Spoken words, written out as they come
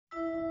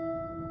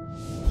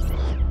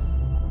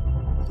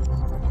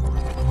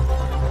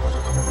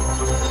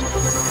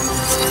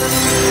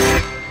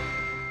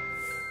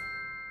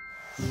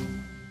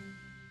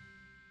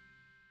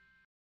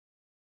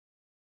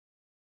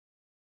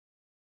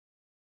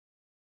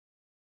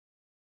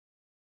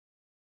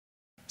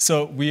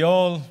So we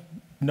all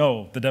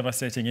know the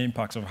devastating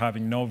impacts of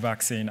having no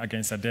vaccine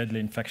against a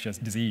deadly infectious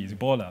disease,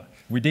 Ebola.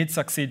 We did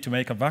succeed to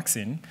make a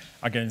vaccine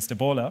against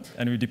Ebola,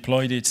 and we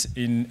deployed it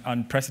in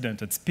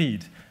unprecedented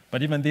speed.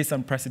 But even this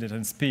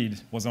unprecedented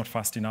speed was not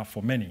fast enough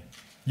for many.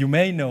 You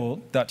may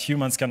know that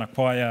humans can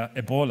acquire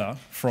Ebola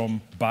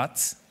from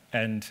bats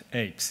and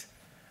apes.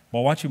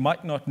 But what you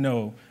might not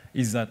know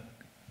is that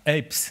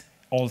apes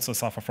also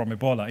suffer from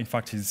Ebola. In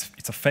fact, it's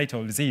a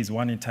fatal disease.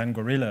 1 in 10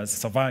 gorillas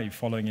survive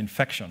following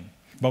infection.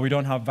 But we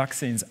don't have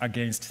vaccines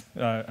against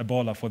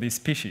Ebola for this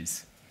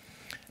species.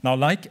 Now,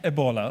 like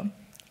Ebola,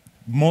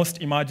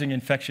 most emerging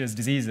infectious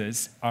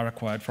diseases are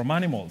acquired from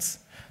animals.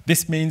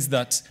 This means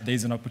that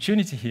there's an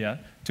opportunity here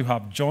to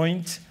have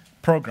joint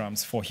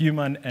programs for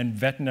human and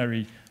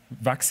veterinary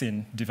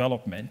vaccine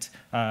development,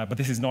 but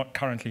this is not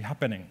currently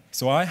happening.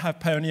 So I have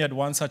pioneered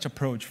one such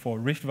approach for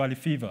Rift Valley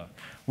fever,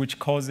 which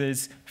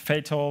causes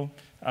fatal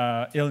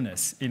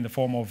illness in the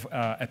form of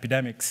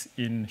epidemics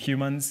in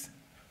humans,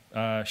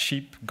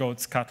 sheep,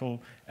 goats,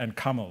 cattle, and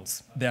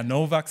camels. There are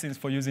no vaccines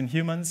for use in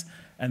humans,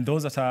 and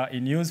those that are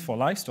in use for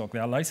livestock, they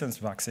are licensed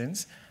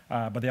vaccines,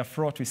 but they are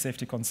fraught with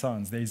safety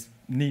concerns. There is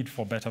need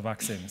for better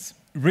vaccines.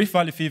 Rift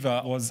Valley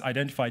fever was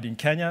identified in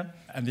Kenya,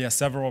 and there are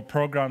several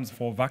programs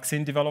for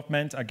vaccine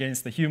development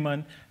against the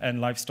human and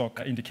livestock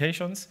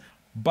indications,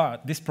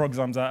 but these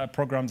programs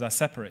are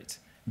separate.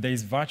 There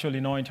is virtually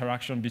no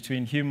interaction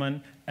between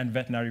human and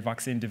veterinary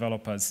vaccine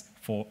developers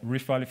for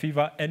Rift Valley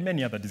fever and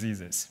many other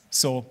diseases.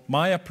 So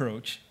my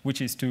approach,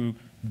 which is to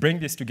bring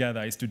this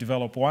together, is to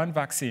develop one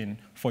vaccine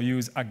for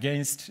use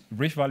against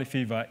Rift Valley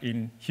fever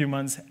in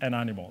humans and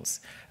animals.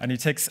 And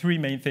it takes 3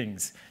 main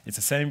things. It's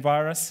the same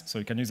virus, so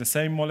you can use the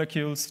same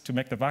molecules to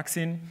make the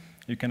vaccine.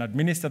 You can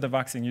administer the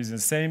vaccine using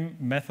the same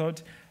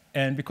method.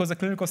 And because the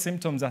clinical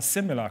symptoms are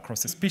similar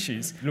across the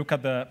species, look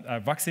at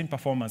the vaccine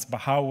performance, but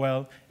how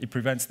well it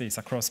prevents this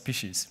across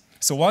species.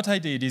 So what I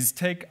did is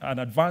take an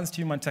advanced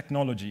human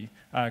technology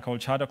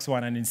called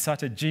ChAdOx1 and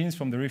inserted genes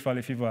from the Rift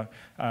Valley fever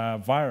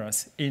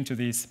virus into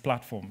this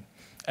platform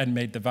and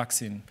made the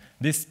vaccine.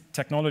 This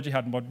technology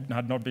had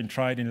not been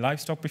tried in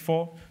livestock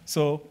before,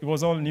 so it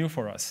was all new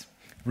for us.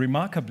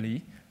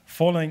 Remarkably,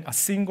 following a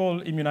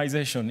single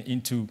immunization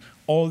into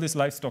all these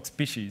livestock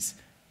species,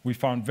 we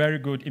found very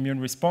good immune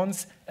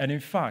response, and in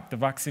fact, the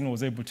vaccine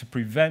was able to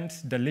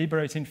prevent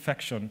deliberate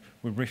infection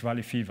with Rift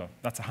Valley fever.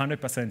 That's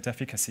 100%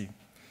 efficacy.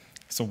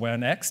 So where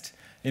next?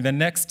 In the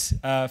next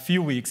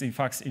few weeks, in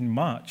fact, in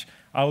March,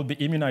 I will be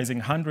immunizing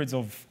hundreds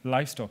of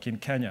livestock in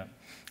Kenya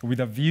with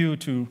a view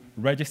to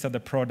register the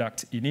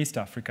product in East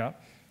Africa,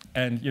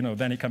 and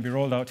then it can be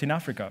rolled out in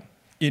Africa.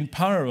 In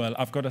parallel,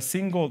 I've got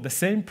the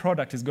same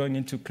product is going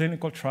into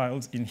clinical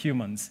trials in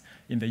humans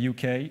in the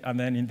UK and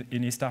then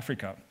in East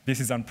Africa. This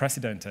is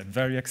unprecedented,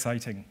 very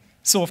exciting.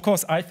 So of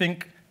course, I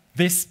think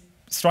this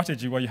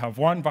strategy where you have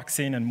one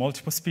vaccine and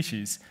multiple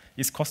species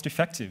is cost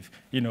effective.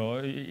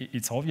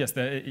 It's obvious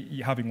that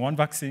having one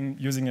vaccine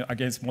using it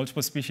against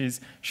multiple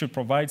species should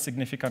provide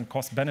significant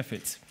cost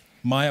benefits.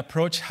 My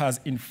approach has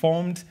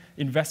informed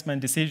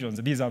investment decisions.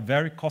 These are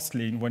very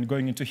costly when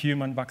going into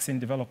human vaccine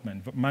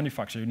development.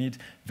 Manufacture, you need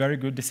very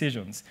good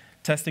decisions.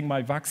 Testing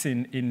my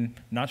vaccine in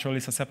naturally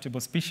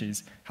susceptible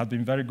species has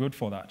been very good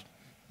for that.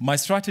 My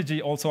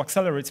strategy also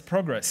accelerates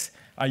progress.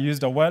 I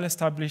used a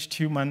well-established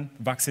human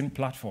vaccine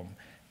platform,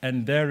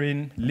 and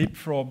therein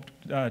leapfrogged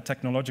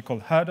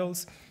technological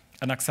hurdles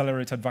and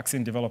accelerated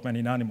vaccine development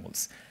in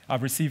animals.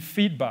 I've received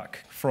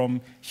feedback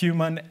from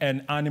human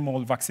and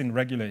animal vaccine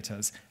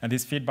regulators, and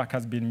this feedback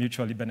has been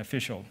mutually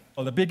beneficial.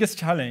 Well, the biggest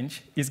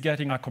challenge is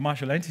getting a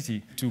commercial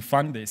entity to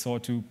fund this or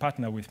to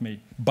partner with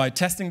me. By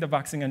testing the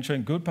vaccine and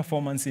showing good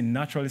performance in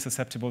naturally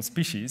susceptible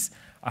species,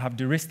 I have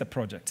de-risked the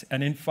project.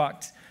 And in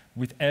fact,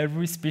 with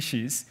every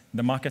species,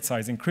 the market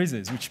size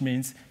increases, which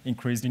means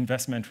increased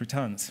investment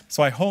returns.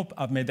 So I hope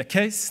I've made the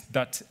case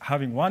that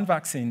having one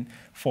vaccine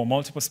for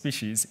multiple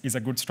species is a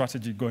good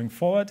strategy going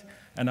forward,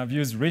 and I've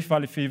used Rift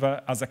Valley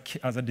fever as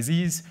a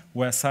disease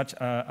where such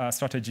a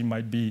strategy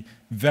might be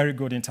very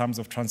good in terms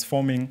of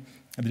transforming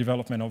the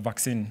development of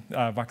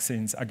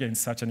vaccines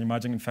against such an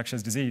emerging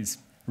infectious disease.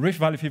 Rift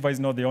Valley fever is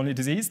not the only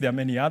disease. There are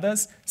many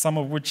others, some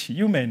of which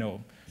you may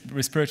know.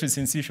 Respiratory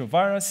syncytial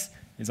virus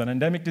is an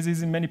endemic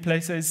disease in many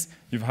places.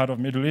 You've heard of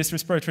Middle East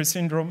respiratory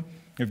syndrome.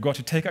 You've got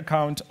to take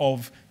account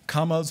of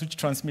camels which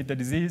transmit the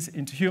disease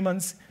into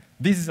humans.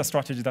 This is a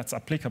strategy that's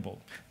applicable.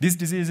 These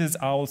diseases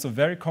are also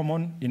very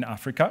common in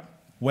Africa,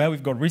 where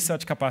we've got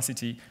research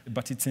capacity,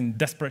 but it's in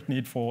desperate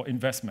need for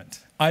investment.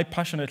 I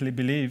passionately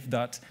believe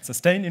that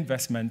sustained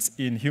investments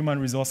in human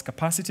resource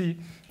capacity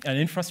and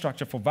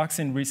infrastructure for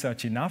vaccine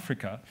research in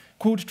Africa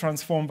could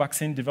transform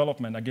vaccine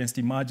development against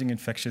emerging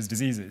infectious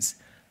diseases.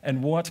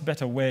 And what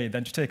better way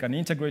than to take an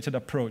integrated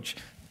approach,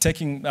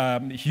 taking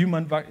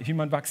human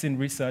vaccine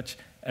research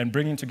and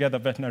bringing together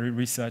veterinary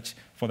research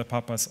for the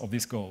purpose of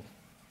this goal.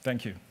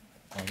 Thank you.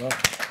 All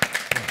right.